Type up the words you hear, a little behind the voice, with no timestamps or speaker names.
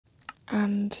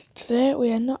And today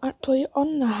we are not actually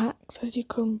on the hacks, as you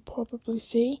can probably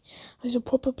see, as you'll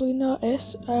probably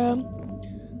notice.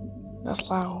 That's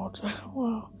loud.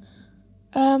 Wow.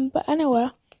 But anyway,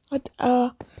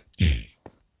 I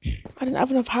didn't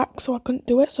have enough hacks, so I couldn't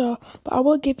do it. But I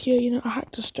will give you, a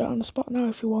hack to start on the spot now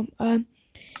if you want.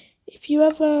 If you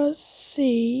ever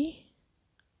see,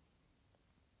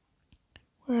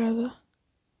 where are they?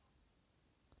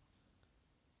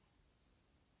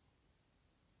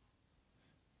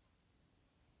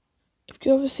 If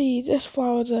you ever see this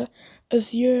flower, the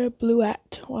Azure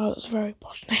Bluette, well, it's a very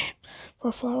posh name for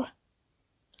a flower.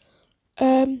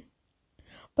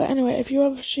 But anyway, if you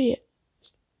ever see it,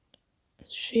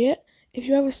 if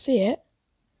you ever see it,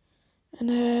 and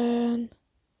then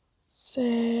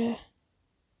say,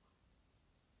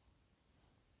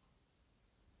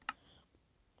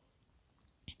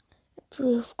 if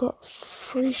we've got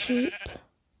 3 sheep,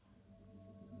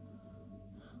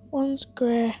 one's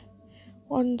grey,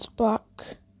 one's black,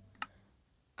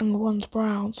 and one's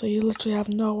brown, so you literally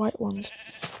have no white ones,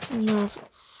 and you have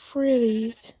 3 of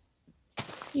these,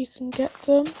 you can get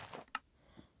them,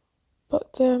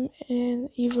 put them in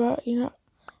either,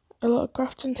 a little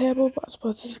crafting table, but I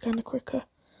suppose this is kind of quicker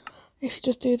if you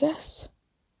just do this.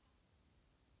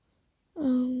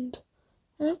 And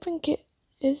I don't think it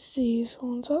is these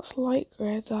ones, that's light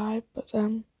grey dye, but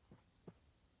then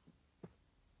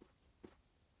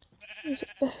is it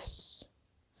this?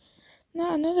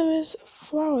 No, I know there is a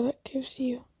flower that gives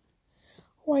you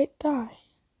white dye.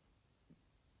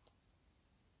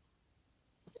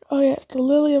 Oh yeah, it's the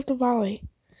lily of the valley.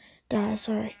 Guys,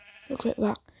 sorry, look like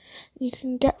that. You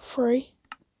can get 3,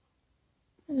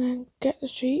 and then get the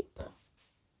sheep,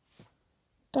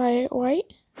 dye it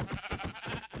white,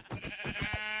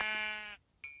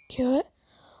 kill it,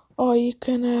 or you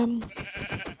can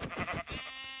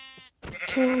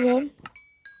kill them,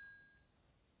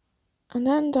 and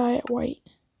then dye it white.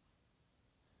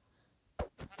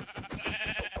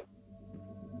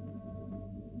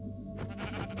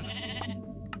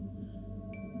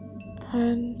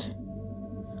 And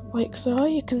like so,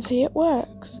 you can see it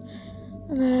works.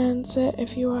 And then say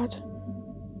if you had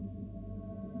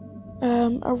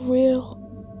a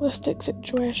realistic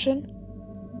situation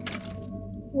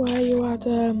where you had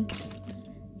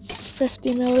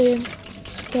 50 million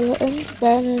skeletons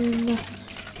burning in the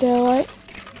daylight,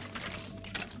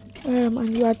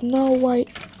 and you had no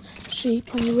white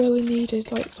sheep and you really needed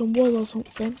like some wool or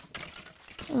something,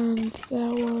 and there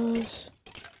was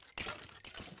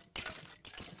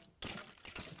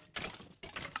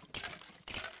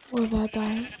they're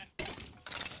dying.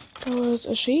 There was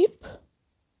a sheep.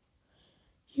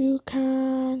 You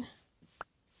can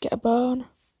get a bone,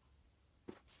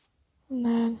 and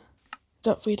then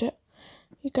don't feed it.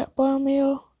 You get bone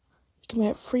meal. You can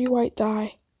make 3 white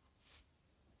dye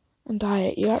and dye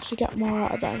it. You actually get more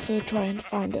out of that instead of trying to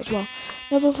find it as well.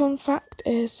 Another fun fact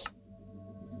is,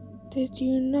 did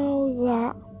you know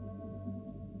that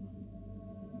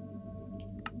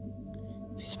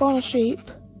if you spawn a sheep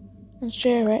and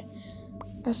shear it,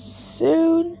 as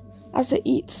soon as it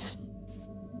eats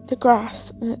the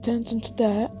grass and it turns into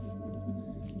dirt,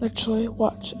 literally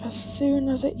watch, as soon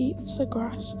as it eats the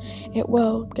grass, it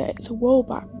will get its wool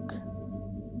back.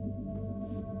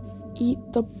 Eat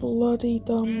the bloody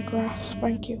dumb grass,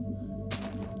 thank you.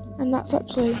 And that's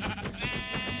actually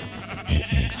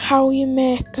how you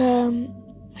make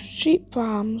sheep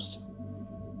farms.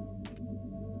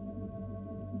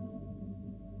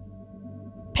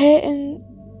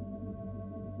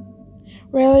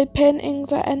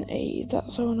 Paintings are entities,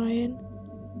 that's so annoying.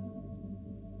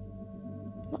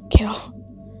 Not kill.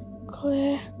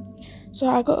 Clear. So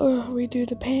I got to redo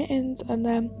the paintings, and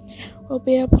then we'll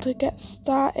be able to get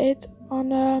started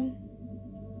on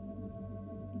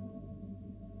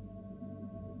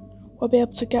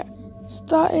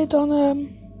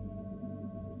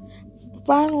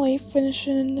finally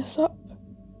finishing this up.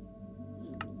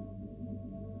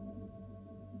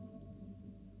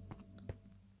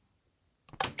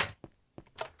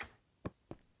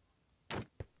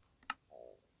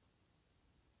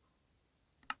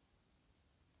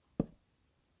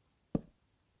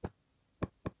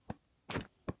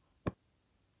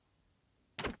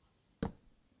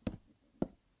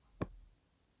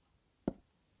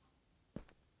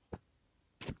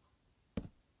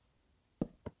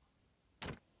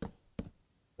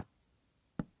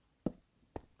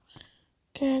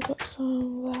 Okay, I got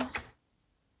some of that.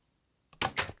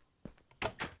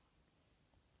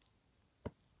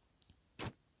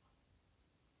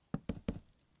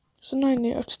 So now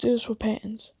you have to do this with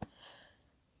paintings.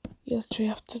 You literally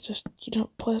have to just,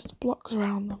 place the blocks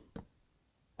around them.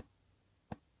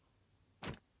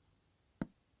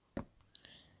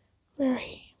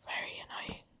 Very, very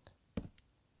annoying.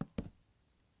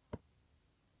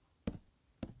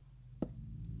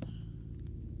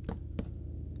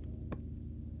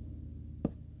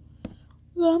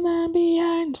 The man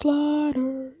behind the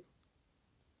ladder.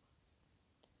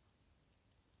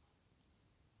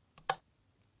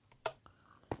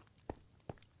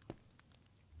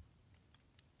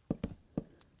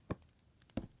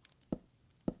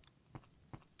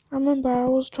 I remember I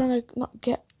was trying to not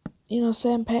get,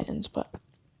 same patterns, but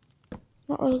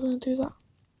not really going to do that.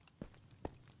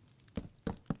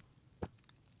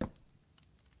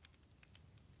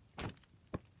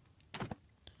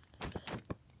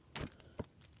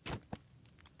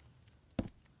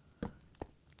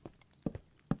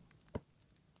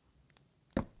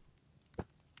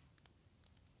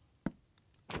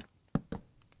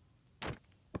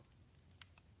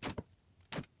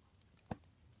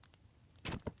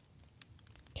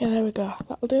 Okay, there we go.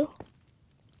 That'll do.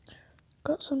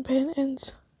 Got some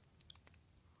paintings.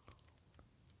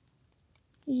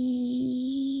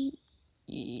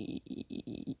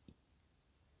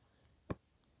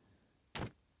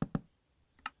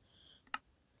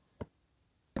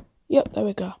 Yep, there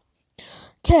we go.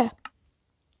 Okay,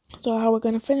 so how we're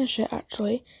going to finish it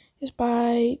actually is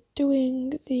by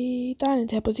doing the dining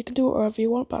tables. You can do it wherever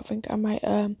you want, but I think I might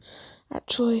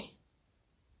actually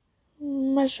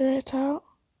measure it out.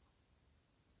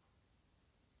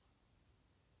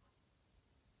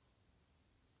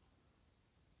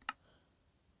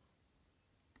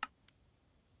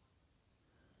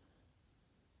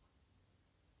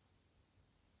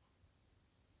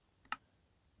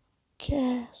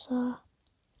 Okay, so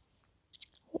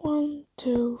 1,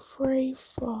 2, 3,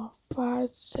 4, 5,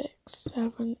 6,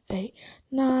 7, 8,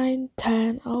 9,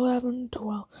 10, 11,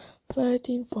 12,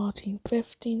 13, 14,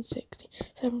 15, 16,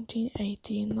 17,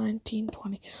 18, 19,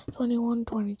 20, 21,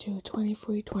 22,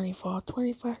 23, 24,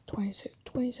 25, 26,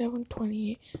 27,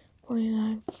 28,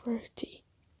 29, 30.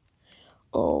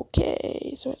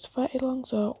 Okay, so it's 30 long,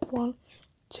 so 1,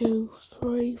 2,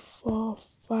 3, 4,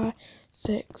 5,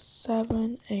 6,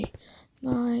 7, 8,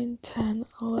 9, 10,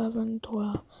 11,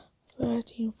 12,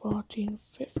 13, 14,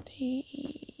 15.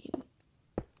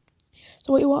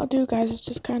 So what you want to do, guys, is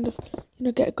just kind of,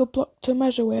 get a good block to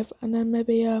measure with, and then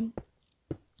maybe,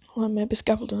 maybe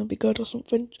scaffolding would be good or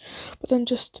something. But then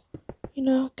just,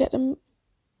 get them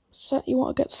set. You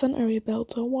want to get the centre of your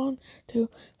build. So 1, 2,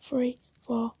 3,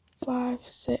 4, 5,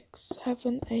 6,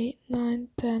 7, 8, 9,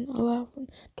 10, 11,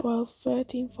 12,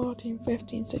 13, 14,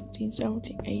 15, 16,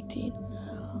 17, 18.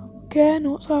 Okay,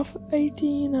 no, it's half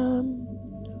 18,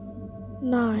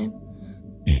 9.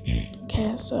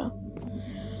 Okay, so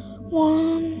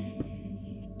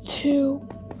 1, 2,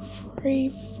 3,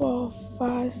 4,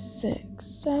 5, 6,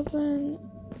 7,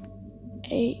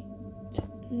 8,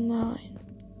 9.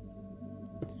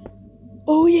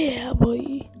 Oh yeah,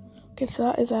 boy. Okay, so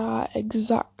that is our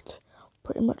exact,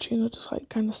 pretty much, just like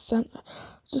kind of centre.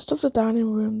 Just of the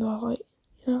dining room though, like,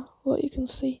 what you can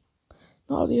see.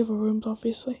 Not all the other rooms,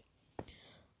 obviously.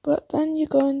 But then you're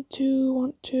going to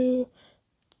want to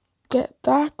get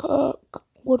dark oak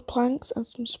wood planks and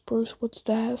some spruce wood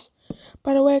stairs.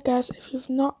 By the way, guys, if you've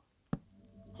not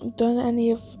done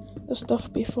any of the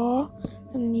stuff before,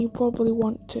 and you probably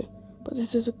want to, but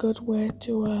this is a good way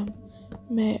to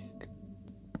make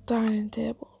dining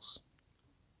tables.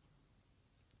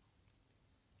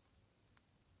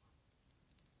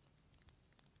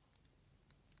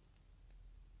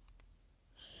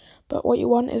 But what you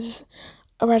want is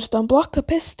a redstone block, a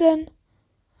piston,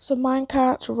 some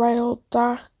minecarts, rail,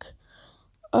 dark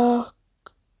oak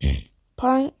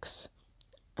planks,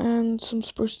 and some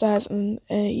spruce stairs, and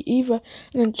either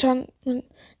an enchantment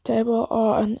table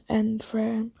or an end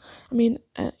frame.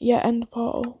 End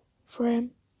portal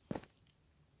frame.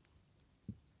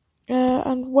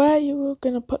 And where you are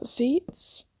gonna put the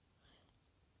seats,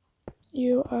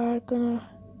 you are gonna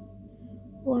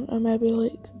want to maybe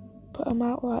like put them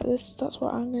out like this. That's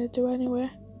what I'm gonna do anyway.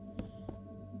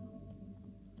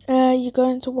 You're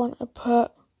going to want to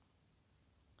put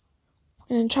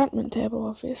an enchantment table,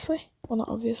 obviously. Well, not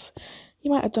obvious.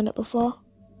 You might have done it before.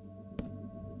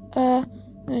 And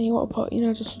then you want to put,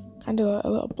 just kind of like a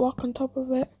little block on top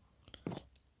of it.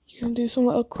 You can do some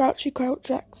little crouch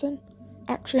action,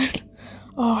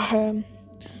 or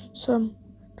some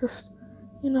just,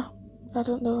 I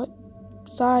don't know, like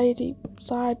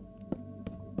side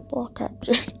block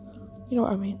action. You know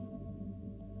what I mean.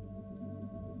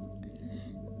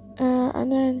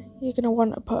 And then you're gonna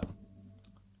want to put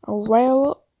a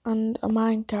rail and a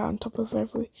minecart on top of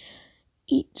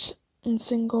each and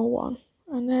single one,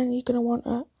 and then you're gonna want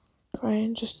to try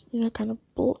and just kind of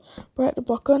break the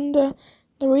block under.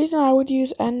 The reason I would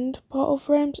use end portal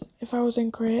frames if I was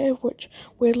in creative, which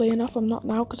weirdly enough I'm not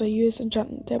now because I use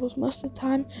enchantment tables most of the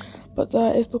time, but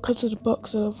that is because of the book.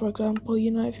 So for example,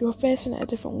 you know, if you were facing it a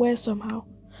different way somehow,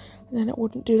 and then it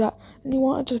wouldn't do that, then you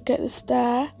want to just get the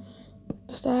stairs,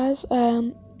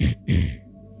 and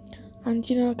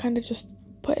you know, kind of just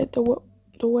put it the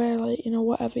way, like, you know,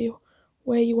 where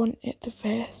you want it to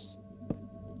face.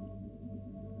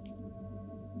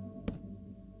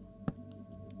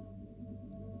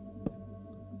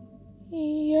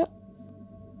 Yep,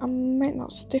 I might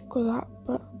not stick with that,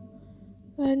 but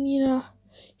then, you know,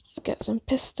 just get some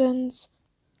pistons,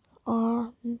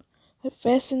 or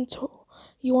facing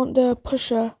you want the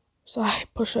pusher side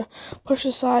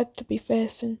to be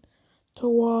facing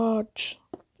towards,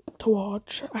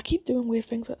 I keep doing weird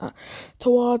things like that,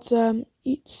 towards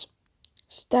each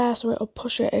stair, so it'll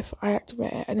push it if I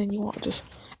activate it, and then you want to just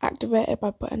activate it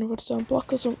by putting a redstone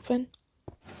block or something.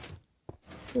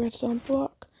 Redstone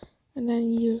block, and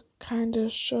then you kind of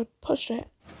should push it,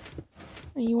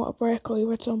 and you want to break all your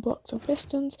redstone blocks and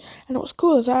pistons. And what's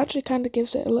cool is that actually kind of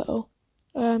gives it a little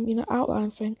you know, outline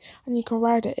thing, and you can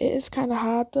ride it. It is kind of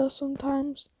hard though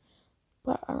sometimes,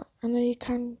 but I know you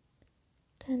can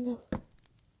kind of,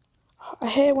 I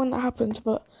hate it when that happens,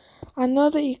 but I know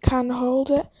that you can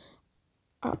hold it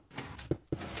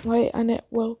right, and it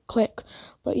will click.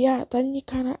 But yeah, then you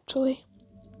can actually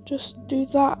just do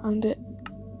that, and it,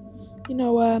 you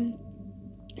know,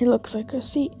 it looks like a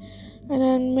seat, and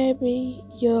then maybe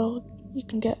you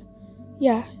can get,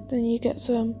 yeah, then you get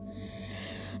some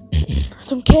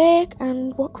cake,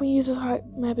 and what can we use as, like,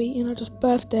 maybe, you know, just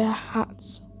birthday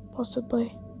hats,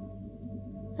 possibly.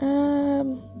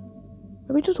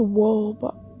 Maybe just wool,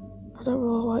 but I don't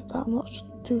really like that. I'm not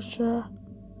too sure.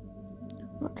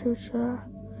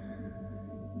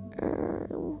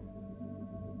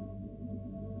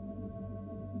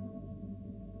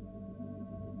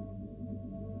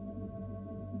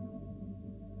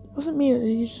 Was it me, or did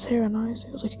you just hear a noise?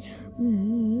 It was like,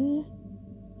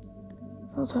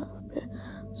 Sounds like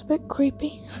it's a bit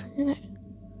creepy, isn't it?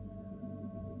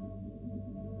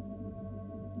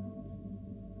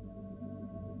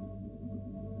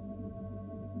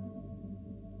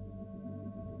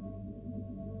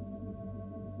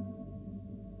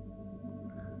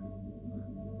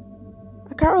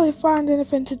 I can't really find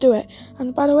anything to do it.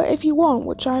 And by the way, if you want,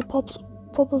 which I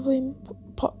possibly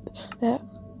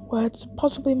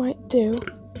might do,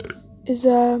 is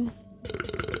you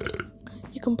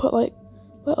can put like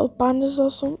little banners or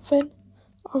something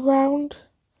around,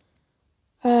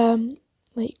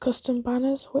 like custom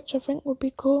banners, which I think would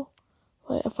be cool,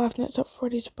 like a 5 Nights at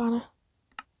Freddy's banner.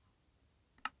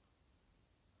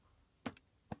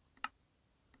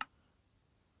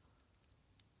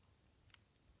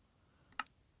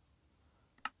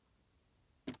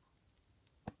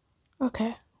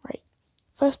 Okay, right.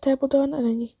 First table done, and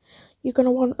then you're gonna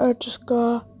want to just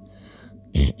go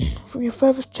from your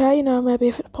furthest chair, you know, maybe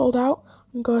if it's pulled out,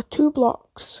 and go 2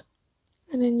 blocks,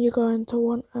 and then you're going to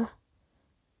want to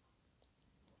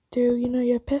do, you know,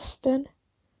 your piston,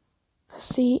 a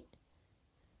seat,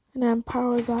 and then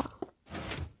power that,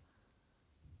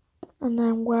 and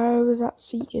then wherever that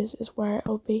seat is where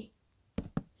it'll be.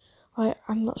 Like,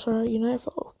 I'm not sure, you know,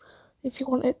 if you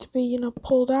want it to be, you know,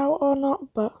 pulled out or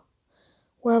not, but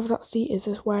wherever that seat is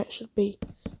where it should be,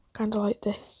 kind of like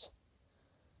this.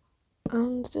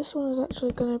 And this one is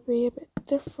actually going to be a bit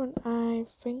different, I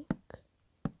think.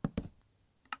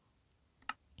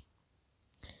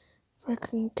 If I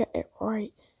can get it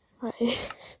right. That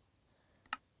is.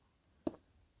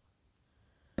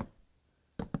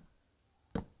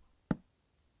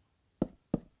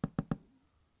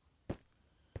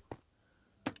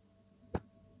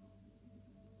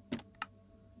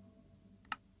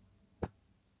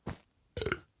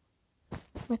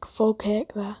 Make a full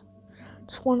cake there.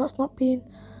 Just one that's not being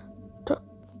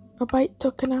a bite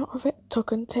taken out of it.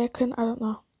 Taken, I don't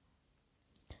know.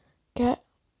 Get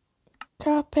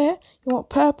carpet. You want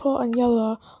purple and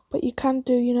yellow, but you can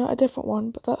do, you know, a different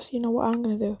one, but that's, you know, what I'm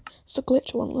going to do. It's a glitch,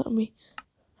 it won't let me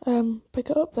pick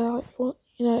it up there, like,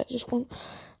 you know, it just won't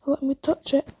let me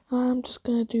touch it. I'm just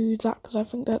going to do that because I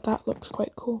think that looks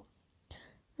quite cool.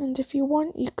 And if you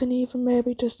want, you can even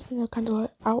maybe just, you know, kind of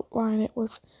like outline it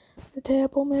with the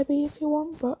table, maybe, if you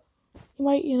want, but you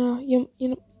might, you know, you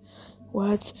know,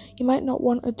 words, you might not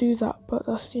want to do that, but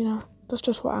that's, you know, that's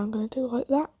just what I'm going to do, like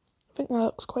that. I think that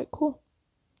looks quite cool.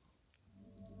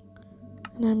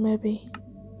 And then maybe,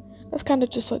 that's kind of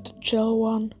just like the chill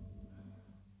one.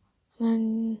 And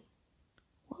then,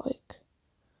 like,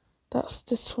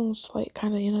 this one's like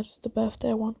kind of, you know, it's the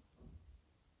birthday one.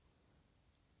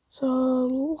 So,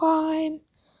 lime,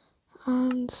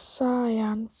 and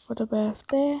cyan for the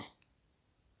birthday.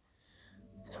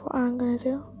 That's what I'm gonna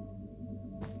do.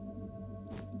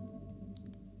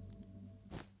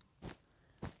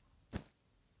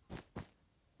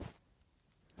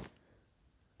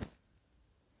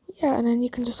 Yeah, and then you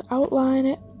can just outline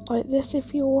it like this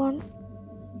if you want.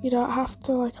 You don't have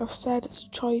to, like I've said, it's a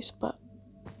choice, but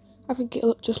I think it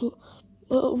look just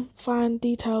little fine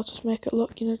details just make it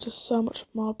look, just so much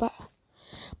more better.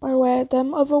 By the way,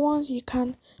 them other ones you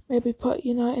can maybe put,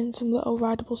 in some little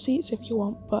rideable seats if you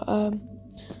want, but I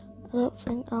don't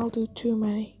think I'll do too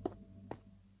many.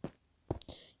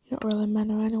 You're not really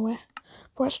many anyway.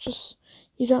 For it's just,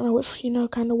 you don't know which,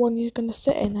 kind of one you're gonna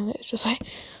sit in, and it's just like,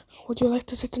 would you like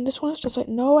to sit in this one? It's just like,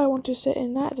 no, I want to sit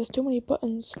in that. There's too many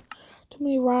buttons, too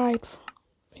many ride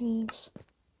things.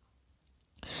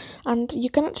 And you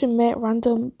can actually make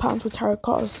random patterns with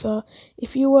terracotta. So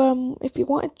if you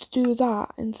wanted to do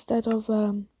that instead of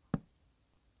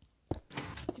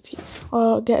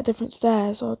or get different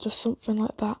stairs or just something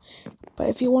like that. But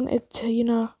if you wanted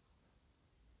to,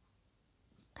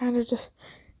 kind of just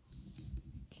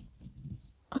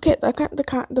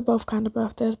they're both kind of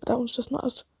birthdays, but that one's just not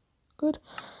as good.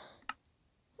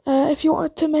 If you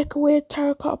wanted to make a weird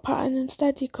terracotta pattern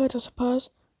instead, you could, I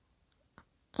suppose.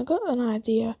 I got an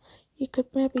idea. You could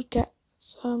maybe get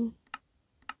some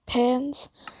panes,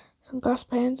 some glass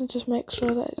panes, and just make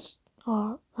sure that it's.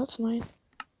 Oh, that's annoying.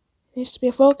 It needs to be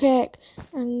a full cake,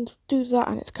 and do that,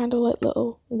 and it's kind of like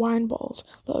little wine bottles,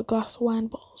 little glass wine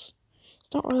bottles.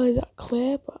 It's not really that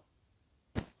clear, but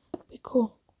it'd be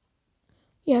cool.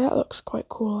 Yeah, that looks quite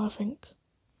cool, I think.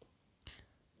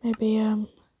 Maybe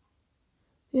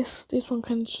this one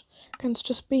can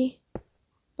just be.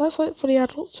 That's like for the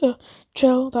adults to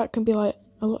chill. That can be like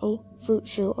a little fruit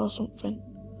shoot or something.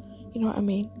 You know what I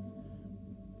mean?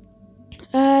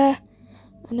 And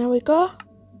there we go.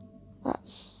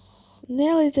 That's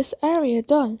nearly this area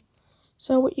done.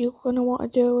 So what you're gonna want to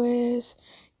do is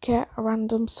get a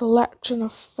random selection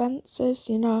of fences.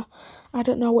 I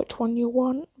don't know which one you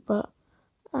want, but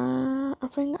I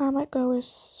think I might go with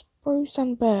spruce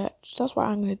and birch. That's what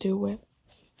I'm gonna do with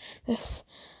this.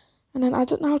 And then I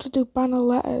don't know how to do banner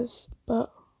letters,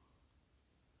 but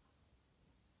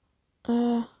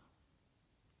I'll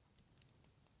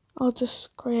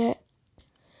just create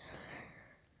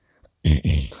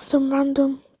some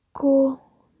random cool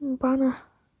banner.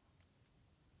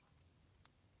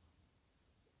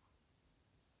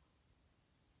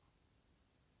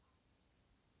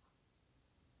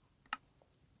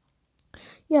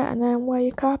 Yeah, and then where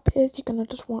your carpet is, you're gonna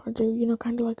just want to do,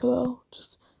 kind of like a little,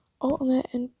 just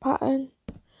alternating pattern.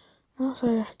 And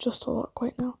also just a lot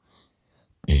quite now.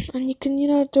 And you can,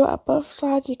 do it at both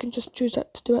sides. You can just choose to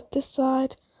do it this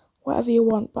side, whatever you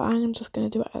want. But I'm just gonna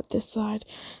do it at this side,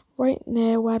 right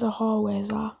near where the hallways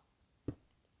are.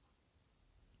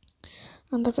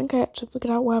 And I think I actually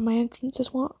figured out where my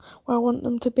entrances where I want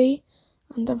them to be.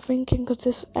 And I'm thinking, because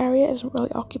this area isn't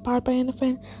really occupied by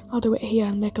anything, I'll do it here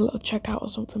and make a little checkout or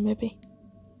something maybe.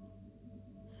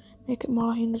 Make it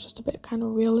more, just a bit kind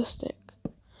of realistic.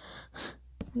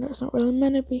 I know it's not really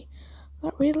meant to be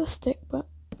that realistic, but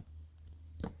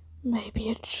maybe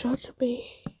it should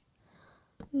be.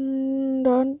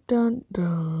 Dun dun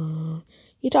dun.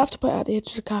 You don't have to put it at the edge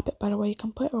of the carpet, by the way. You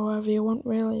can put it wherever you want,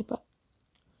 really, but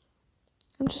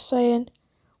I'm just saying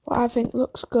what I think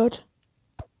looks good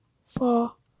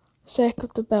for the sake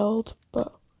of the build,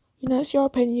 but it's your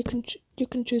opinion. You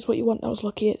can choose what you want. I was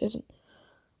lucky it isn't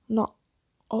not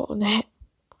alternate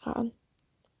pattern.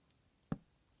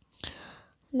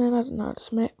 And then I don't know,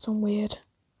 just make some weird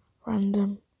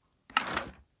random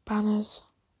banners.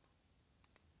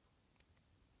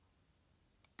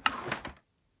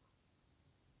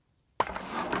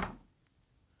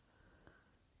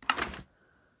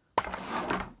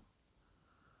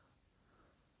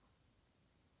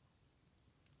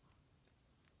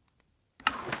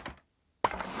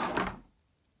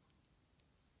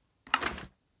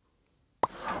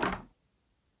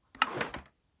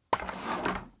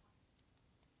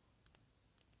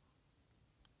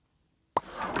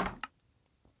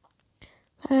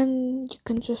 And you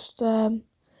can just,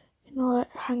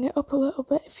 like hang it up a little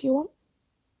bit if you want.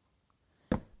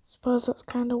 Suppose that's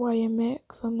kind of why you make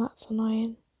them. That's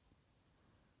annoying.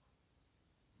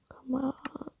 Come on.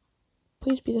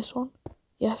 Please be this one.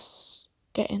 Yes.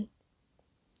 Get in.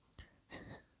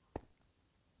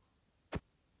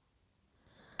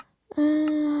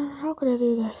 How could I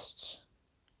do this?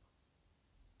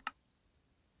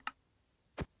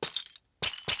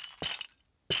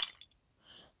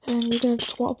 And you're going to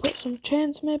just want to put some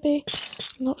chains maybe.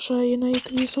 I'm not sure, you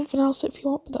can use something else if you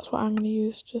want, but that's what I'm going to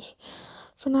use just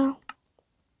for now.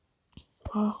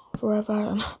 or forever.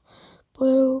 And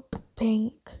blue,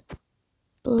 pink,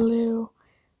 blue,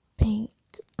 pink,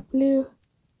 blue,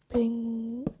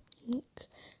 pink,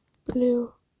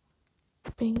 blue,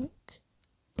 pink,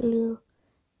 blue,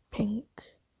 pink,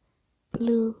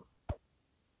 blue,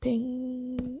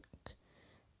 pink,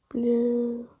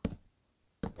 blue,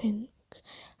 pink.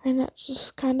 And that's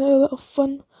just kind of a little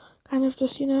fun, kind of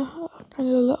just, kind of a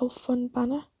little fun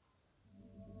banner.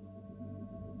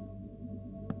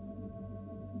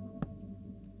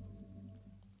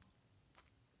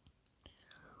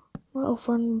 Little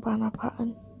fun banner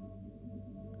pattern.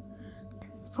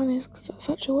 Funny because that's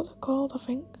actually what they're called, I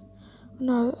think.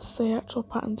 No, that's the actual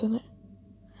patterns in it.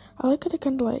 I like how they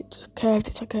kind of like just curved.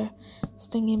 It's like a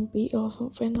stinging beetle or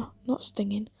something. Not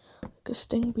stinging, like a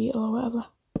sting beetle or whatever.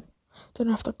 Don't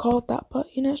know if they're called that, but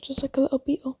it's just like a little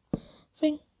beetle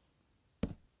thing.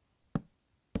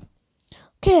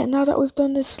 Okay, now that we've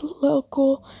done this little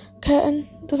cool curtain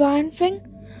design thing,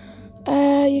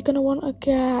 you're gonna want to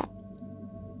get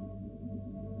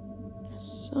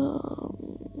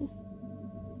some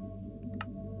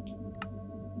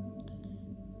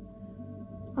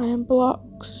iron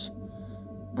blocks.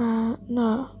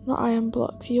 No, not iron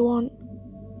blocks. You want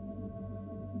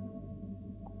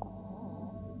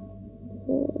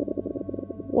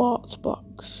quartz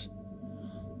blocks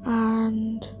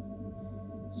and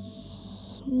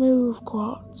smooth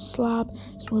quartz slab,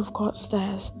 smooth quartz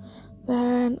stairs.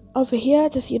 Then over here,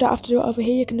 you don't have to do it over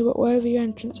here, you can do it wherever your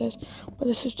entrance is, but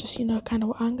this is just kind of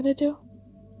what I'm gonna do.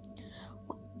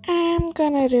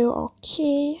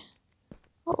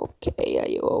 Okay, are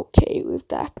you okay with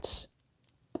that?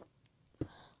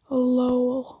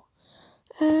 Lol.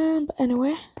 But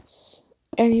anyways,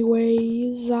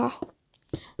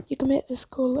 you can make this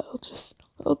cool little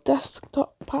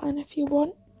desktop pattern if you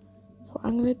want. That's what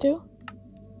I'm gonna do.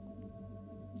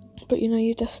 But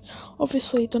you just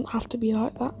obviously don't have to be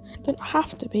like that. Don't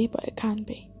have to be, but it can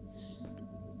be.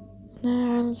 And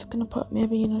then I'm just gonna put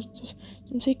maybe just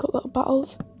some secret little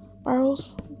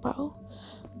barrels,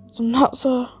 some not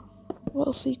so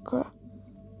little secret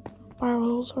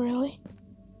barrels really.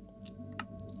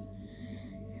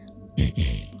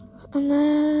 And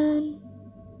then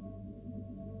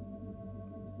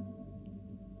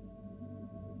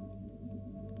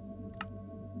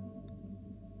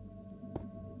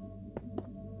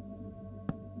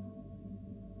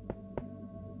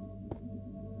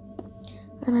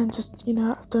just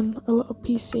I've done a little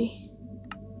PC.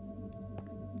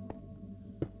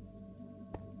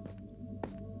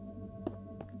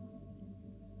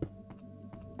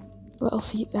 Little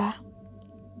seat there.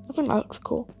 I think that looks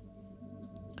cool.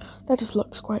 That just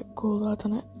looks quite cool though,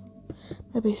 doesn't it?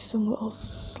 Maybe some little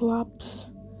slabs,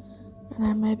 and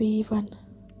then maybe even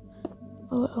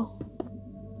a little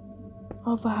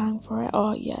overhang for it.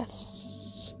 Oh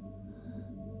yes,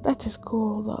 that is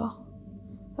cool though.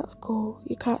 That's cool.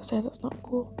 You can't say that's not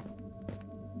cool.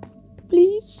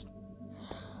 Please.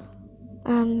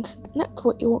 And next,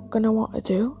 what you're gonna want to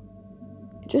do,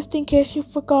 just in case you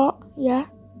forgot,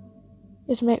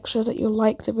 is make sure that you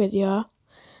like the video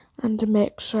and to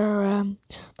make sure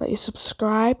that you're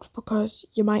subscribed, because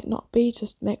you might not be.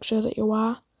 Just make sure that you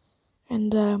are,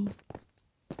 and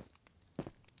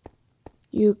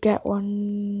you get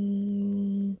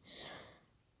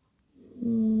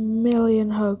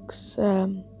 1,000,000 hugs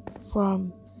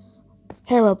from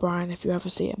Herobrine if you ever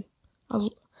see him.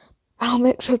 I'll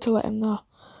make sure to let him know.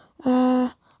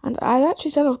 And I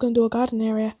actually said I was going to do a garden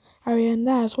area in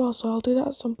there as well, so I'll do that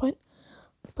at some point.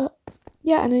 But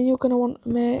yeah, and then you're going to want to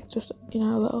make just a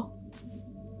little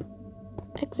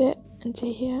exit into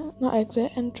here, not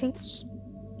exit, entrance.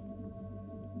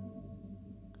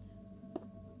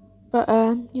 But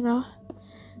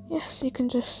yes, you can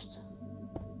just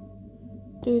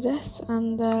do this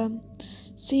and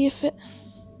see if it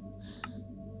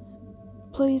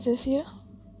pleases you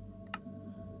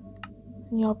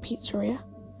in your pizzeria.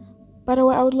 By the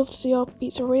way, I would love to see your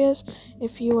pizzerias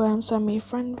if you send me a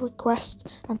friend request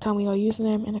and tell me your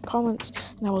username in the comments,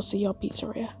 and I will see your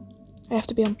pizzeria. I have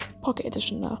to be on Pocket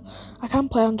Edition though. I can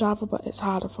play on Java, but it's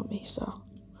harder for me, so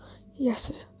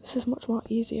yes, this is much more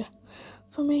easier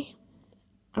for me.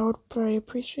 I would very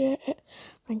appreciate it.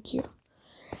 Thank you.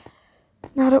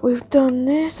 Now that we've done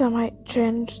this, I might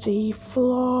change the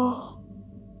floor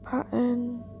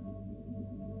pattern.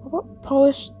 What about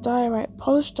polished diorite?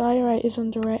 Polished diorite is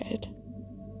underrated.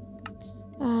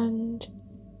 And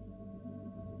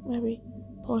maybe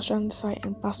polished andesite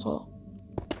and basalt.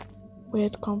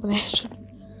 Weird combination,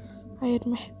 I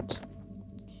admit.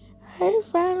 I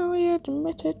finally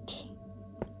admit it.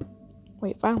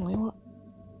 Wait, finally what?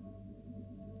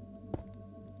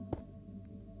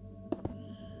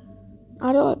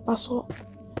 I don't like basalt.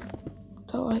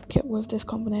 Don't like it with this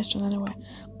combination anyway.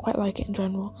 Quite like it in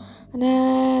general. And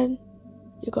then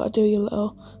you gotta do your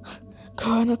little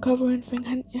corner covering thing,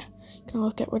 haven't you? You can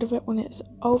always get rid of it when it's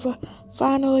over.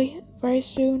 Finally, very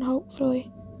soon,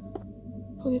 hopefully.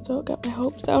 Please don't get my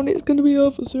hopes down. It's gonna be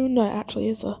over soon. No, it actually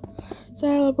is a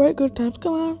celebrate good times.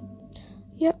 Come on.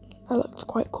 Yep, that looks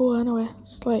quite cool anyway.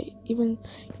 It's like, even,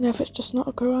 if it's just not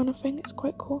a corona thing, it's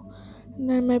quite cool. And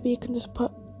then maybe you can just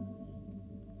put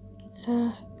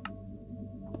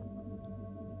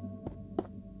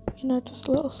just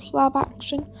a little slab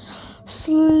action.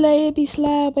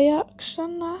 Slabby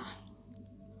action there.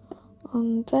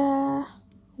 And there.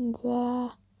 And there.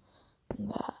 And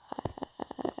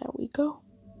there we go.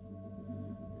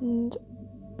 And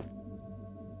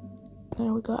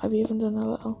there we go. I've even done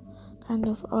a little kind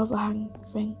of overhang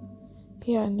thing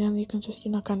here, and then you can just,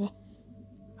 kind of,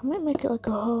 I might make it like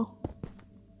a hole.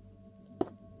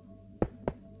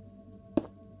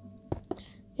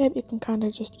 Yep, you can kind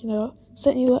of just,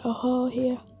 sit in your little hole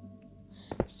here.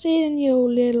 Sit in your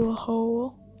little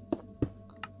hole.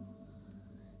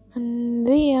 And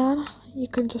then you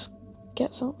can just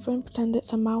get something, pretend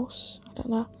it's a mouse, I don't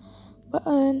know,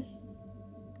 button.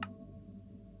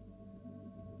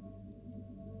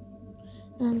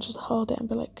 And just hold it and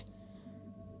be like,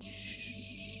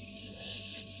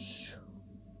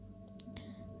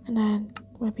 and then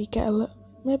maybe get a little,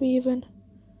 maybe even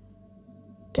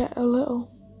get a little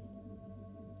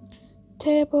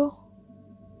table.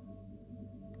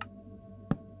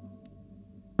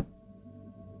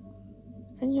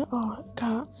 Can you? Oh, I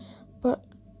can't. But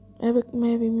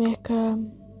maybe make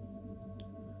little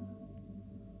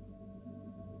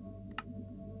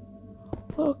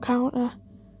counter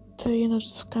to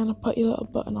just kind of put your little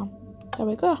button on. There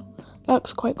we go. That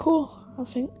looks quite cool, I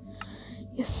think.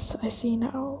 Yes, I see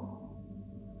now.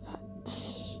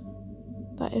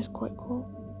 That is quite cool.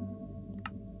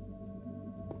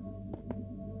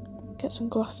 Get some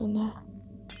glass in there.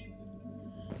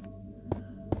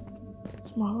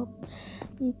 Small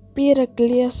bit of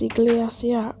glassy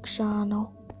action.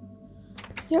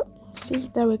 Yep, see,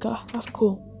 there we go. That's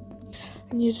cool.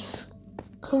 And you just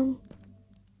come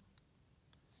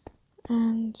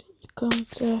and you come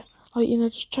to,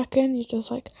 just check in. You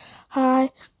just like, hi,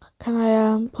 can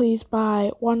I please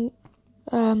buy one?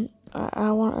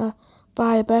 I want to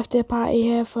buy a birthday party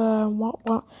here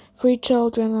for 3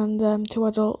 children and 2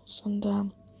 adults,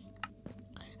 and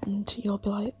you'll be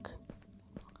like,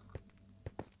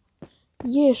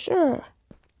 yeah, sure.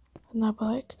 And they'll be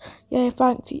like, yeah,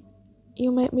 thanks,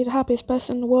 you make me the happiest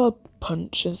person in the world.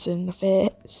 Punches in the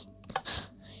face.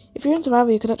 If you're in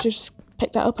Survivor, you could actually just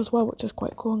pick that up as well, which is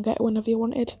quite cool, and get it whenever you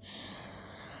wanted.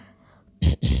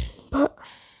 But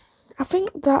I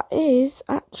think that is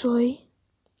actually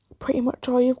pretty much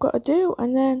all you've got to do,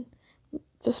 and then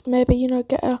just maybe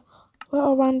get a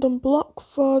little random block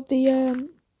for the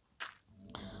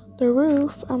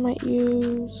roof. I might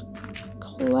use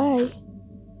clay.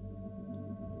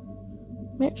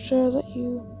 Make sure that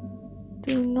you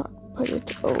do not put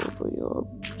it over your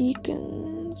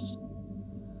beacons.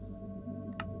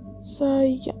 So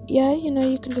yeah,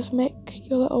 you can just make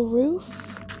your little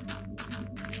roof.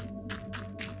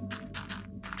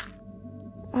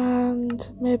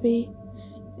 And maybe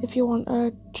if you want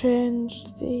to change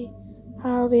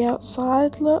how the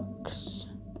outside looks,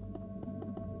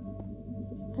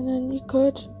 and then you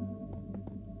could.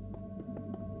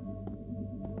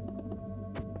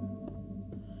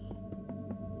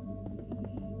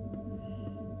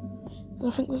 And I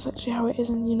think that's actually how it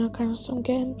is in kind of some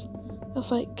games.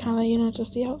 That's like kind of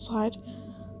just the outside.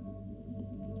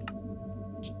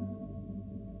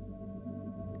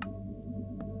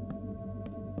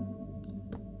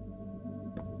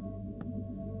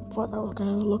 I thought that was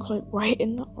gonna look like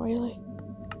writing, not really.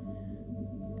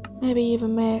 Maybe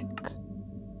even make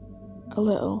a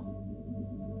little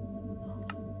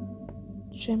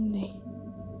chimney.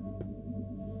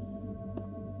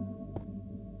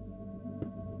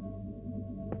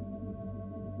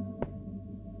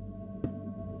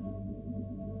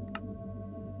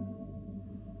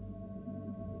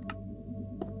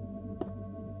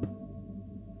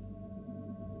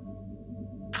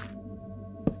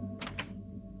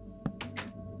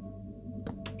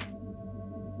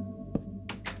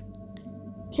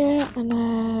 Yeah, and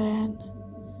then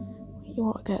you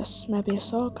want to get maybe a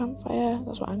solar campfire.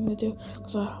 That's what I'm gonna do,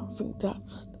 because I think that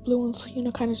the blue ones,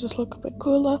 kind of just look a bit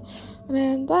cooler. And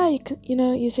then there you can,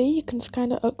 you see, you can just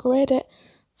kind of upgrade it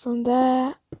from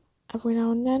there every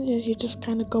now and then as you just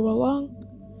kind of go along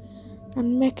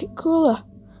and make it cooler.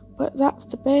 But that's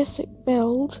the basic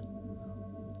build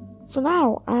for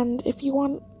now. And if you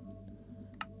want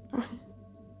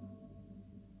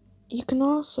You can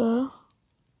also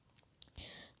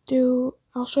do,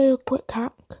 I'll show you a quick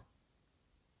hack.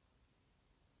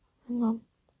 Hang on.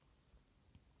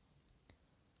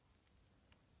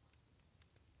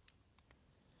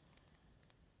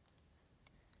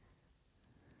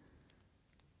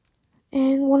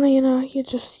 And one of you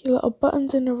just your little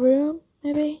buttons in the room,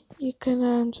 maybe you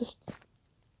can just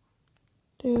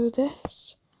do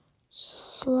this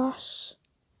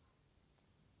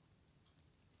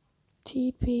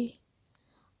 /TP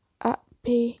at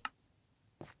P,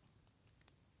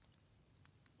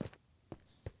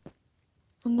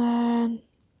 and then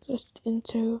just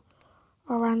into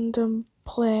a random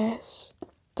place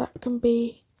that can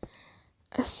be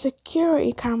a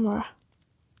security camera,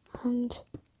 and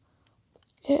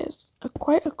it's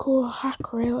quite a cool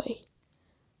hack really,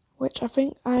 which I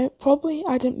think I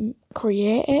didn't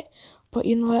create it, but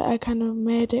I kind of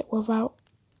made it without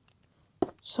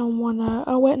someone.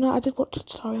 Oh wait, no, I did watch the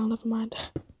tutorial. Never mind.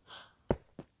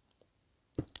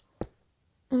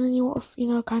 And then you want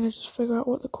to, kind of just figure out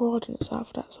what the coordinates are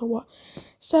for that. So what?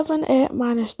 7, 8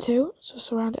 minus 2. So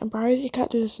surround it in barriers. You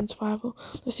can't do this in survival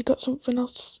unless you got something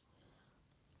else,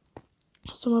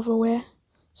 some other way.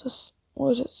 So what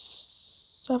was it?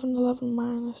 7, 11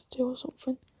 minus 2 or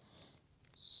something.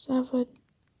 7.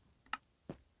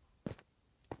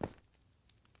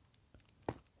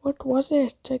 What was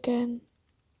it again?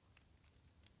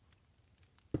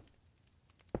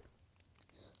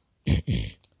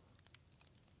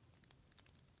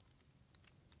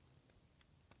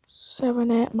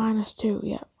 Seven, 8 minus 2,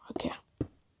 yeah, okay.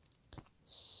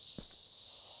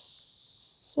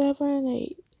 7,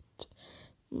 8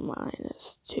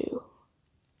 minus 2.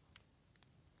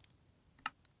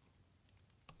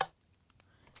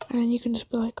 And then you can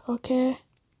just be like, okay.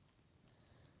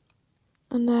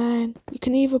 And then you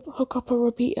can either hook up a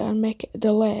repeater and make it a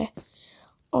delay,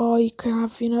 or you can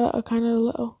have, a kind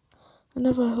of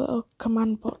another little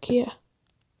command block here.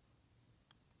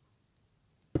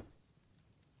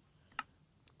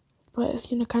 But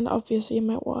it's, kind of obvious, so you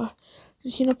might want to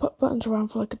just, put buttons around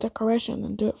for like a decoration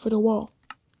and do it for the wall.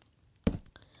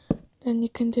 Then you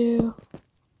can do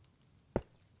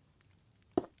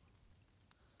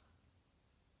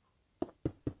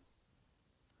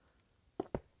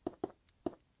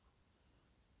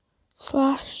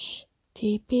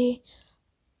 /TP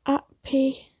at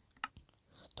P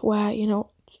to where,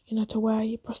 to where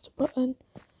you press the button.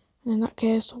 And in that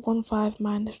case, 1, 5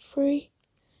 minus 3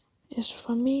 is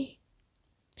for me.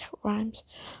 It rhymes.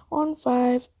 1,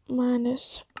 5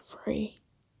 minus 3.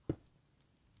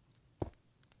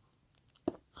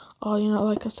 Or,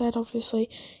 like I said, obviously,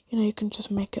 you can just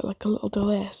make it like a little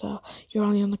delay, so you're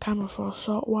only on the camera for a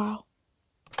short while.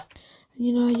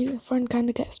 And, your friend kind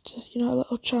of gets just, a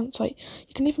little chance. Like,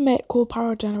 you can even make cool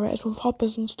power generators with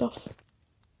hoppers and stuff.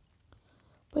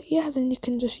 But yeah, then you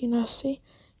can just, see.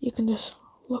 You can just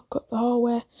look up the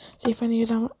hallway, see if any of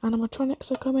them animatronics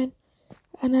are coming,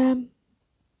 and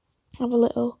have a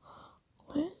little,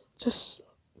 just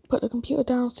put the computer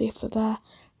down, see if they're there,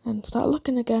 and start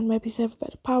looking again, maybe save a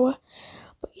bit of power.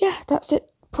 But yeah, that's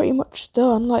it, pretty much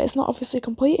done. Like, it's not obviously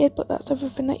completed, but that's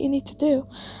everything that you need to do.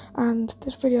 And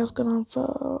this video's gone on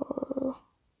for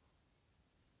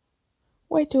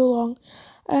way too long,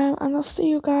 and I'll see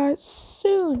you guys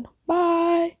soon.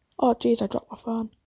 Bye. Oh geez, I dropped my phone.